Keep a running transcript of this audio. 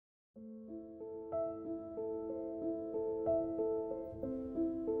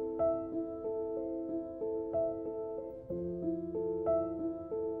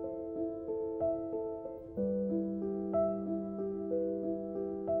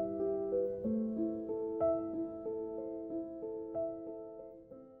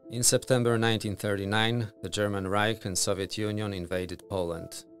In September 1939, the German Reich and Soviet Union invaded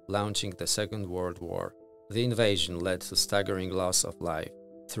Poland, launching the Second World War. The invasion led to staggering loss of life.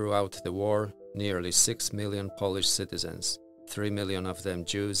 Throughout the war, nearly 6 million Polish citizens, 3 million of them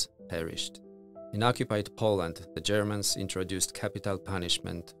Jews, perished. In occupied Poland, the Germans introduced capital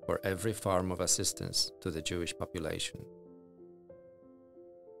punishment for every form of assistance to the Jewish population.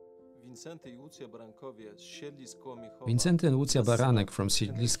 Wincenty and Łucja Baranek from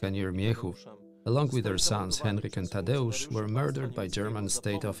Siedliska near Miechów, along with their sons Henryk and Tadeusz, were murdered by German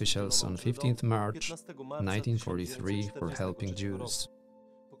state officials on 15 March 1943 for helping Jews.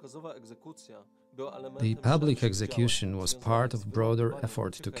 The public execution was part of a broader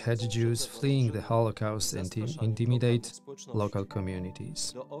effort to catch Jews fleeing the Holocaust and intimidate local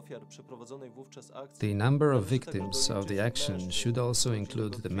communities. The number of victims of the action should also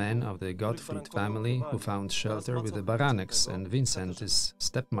include the men of the Gottfried family who found shelter with the Baraneks and Wincenty's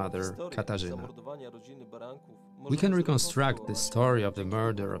stepmother, Katarzyna. We can reconstruct the story of the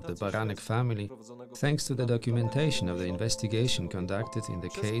murder of the Baranek family thanks to the documentation of the investigation conducted in the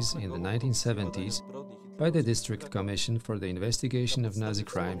case in the 1970s by the District Commission for the Investigation of Nazi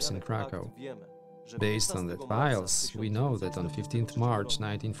Crimes in Cracow. Based on the files, we know that on 15 March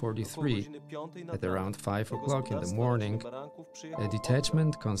 1943, at around 5 o'clock in the morning, a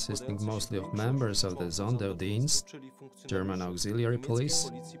detachment consisting mostly of members of the Sonderdienst, German auxiliary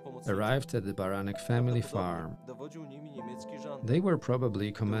police, arrived at the Baranek family farm. They were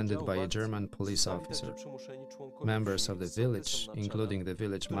probably commanded by a German police officer. Members of the village, including the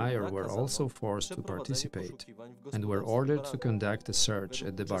village mayor, were also forced to participate and were ordered to conduct a search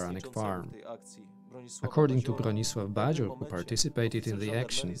at the Baranek farm. According to Bronisław Badzior, who participated in the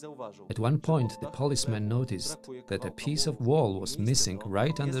action, at one point the policeman noticed that a piece of wall was missing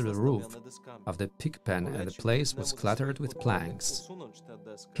right under the roof of the pig pen and the place was cluttered with planks.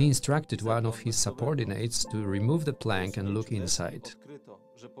 He instructed one of his subordinates to remove the plank and look inside.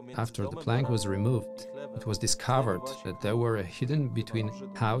 After the plank was removed, it was discovered that there were a hidden between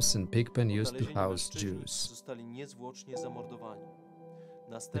house and pig pen used to house Jews.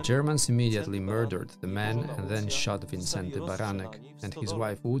 The Germans immediately murdered the man and then shot Wincenty Baranek and his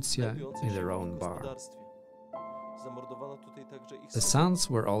wife Łucja in their own barn. The sons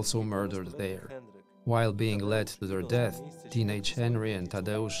were also murdered there. While being led to their death, teenage Henry and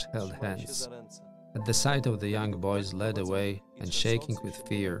Tadeusz held hands. At the sight of the young boys led away and shaking with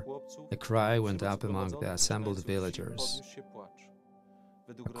fear, a cry went up among the assembled villagers.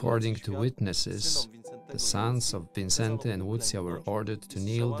 According to witnesses, the sons of Wincenty and Łucja were ordered to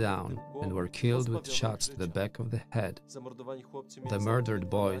kneel down and were killed with shots to the back of the head. The murdered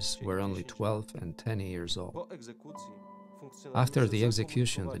boys were only 12 and 10 years old. After the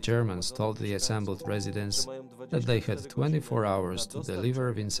execution, the Germans told the assembled residents that they had 24 hours to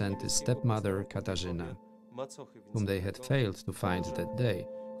deliver Wincenty's stepmother, Katarzyna, whom they had failed to find that day,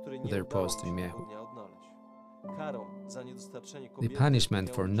 to their post in Miechów. The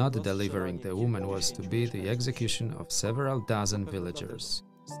punishment for not delivering the woman was to be the execution of several dozen villagers.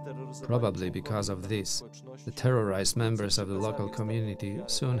 Probably because of this, the terrorized members of the local community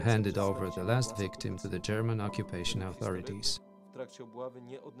soon handed over the last victim to the German occupation authorities.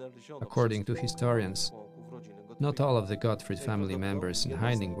 According to historians, not all of the Gottfried family members in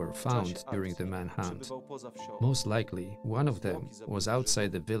hiding were found during the manhunt. Most likely, one of them was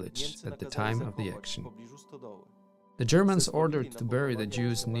outside the village at the time of the action. The Germans ordered to bury the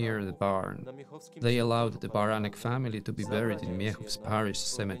Jews near the barn. They allowed the Baranek family to be buried in Miechów's parish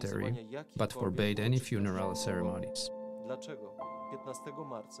cemetery, but forbade any funeral ceremonies.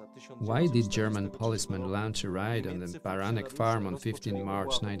 Why did German policemen launch a raid on the Baranek farm on 15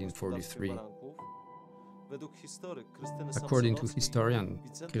 March 1943? According to historian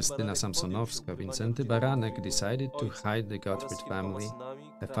Krystyna Samsonowska, Wincenty Baranek decided to hide the Gottfried family,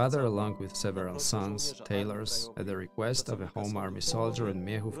 a father along with several sons, tailors, at the request of a Home Army soldier and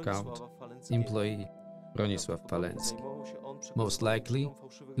Miechów Count employee, Bronisław Falenski. Most likely,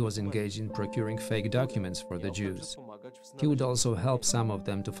 he was engaged in procuring fake documents for the Jews. He would also help some of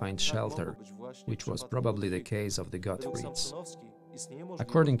them to find shelter, which was probably the case of the Gottfrieds.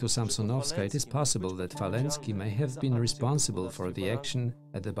 According to Samsonowska, it is possible that Falenski may have been responsible for the action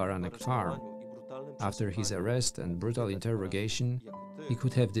at the Baranek farm. After his arrest and brutal interrogation, he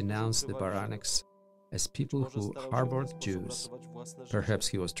could have denounced the Baraneks as people who harbored Jews. Perhaps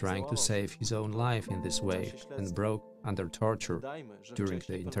he was trying to save his own life in this way and broke under torture during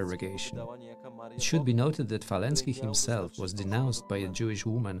the interrogation. It should be noted that Falenski himself was denounced by a Jewish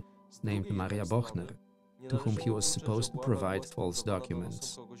woman named Maria Bochner, to whom he was supposed to provide false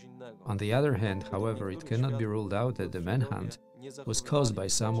documents. On the other hand, however, it cannot be ruled out that the manhunt was caused by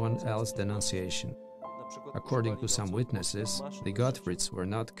someone else's denunciation. According to some witnesses, the Gottfrieds were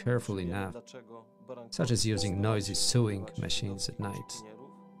not careful enough, such as using noisy sewing machines at night.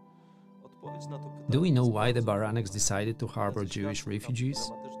 Do we know why the Baraneks decided to harbor Jewish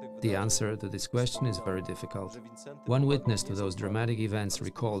refugees? The answer to this question is very difficult. One witness to those dramatic events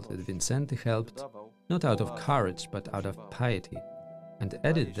recalled that Wincenty helped not out of courage but out of piety, and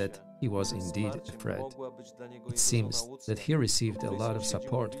added that he was indeed afraid. It seems that he received a lot of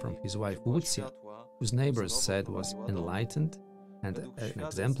support from his wife Łucja, whose neighbors said was enlightened and an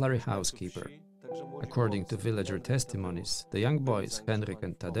exemplary housekeeper. According to villager testimonies, the young boys Henryk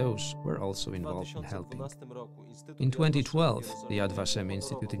and Tadeusz were also involved in helping. In 2012, the Yad Vashem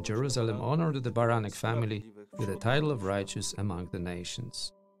Institute in Jerusalem honored the Baranek family with the title of Righteous Among the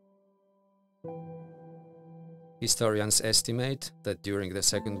Nations. Historians estimate that during the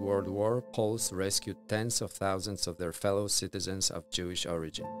Second World War, Poles rescued tens of thousands of their fellow citizens of Jewish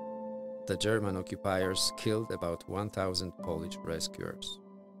origin. The German occupiers killed about 1,000 Polish rescuers.